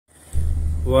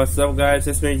What's up guys,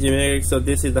 it's me Geek. So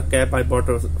this is the cap I bought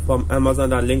from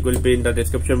Amazon. The link will be in the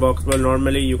description box. Well,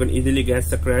 normally you can easily get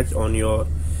scratch on your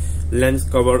lens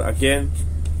cover. Again,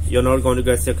 you're not going to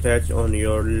get scratch on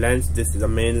your lens. This is the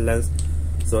main lens,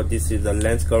 so this is the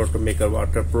lens cover to make it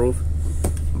waterproof.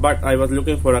 But I was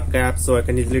looking for a cap so I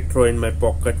can easily throw in my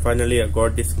pocket. Finally I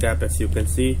got this cap, as you can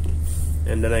see,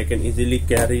 and then I can easily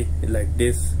carry it like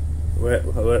this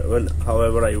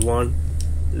however I want.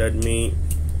 Let me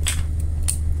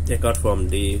take out from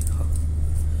the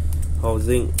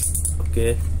housing.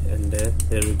 Okay, and then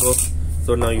here we go.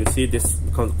 So now you see this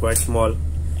becomes quite small,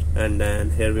 and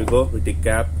then here we go with the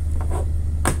cap.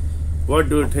 What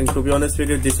do you think? To be honest with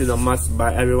you, this is a must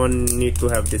buy. Everyone need to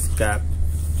have this cap.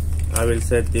 I will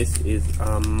say this is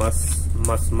a must.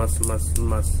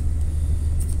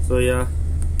 So yeah,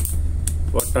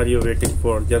 what are you waiting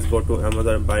for? Just go to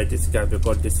Amazon and buy this cap,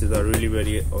 because this is a really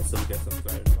very awesome cap.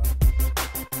 Subscribe.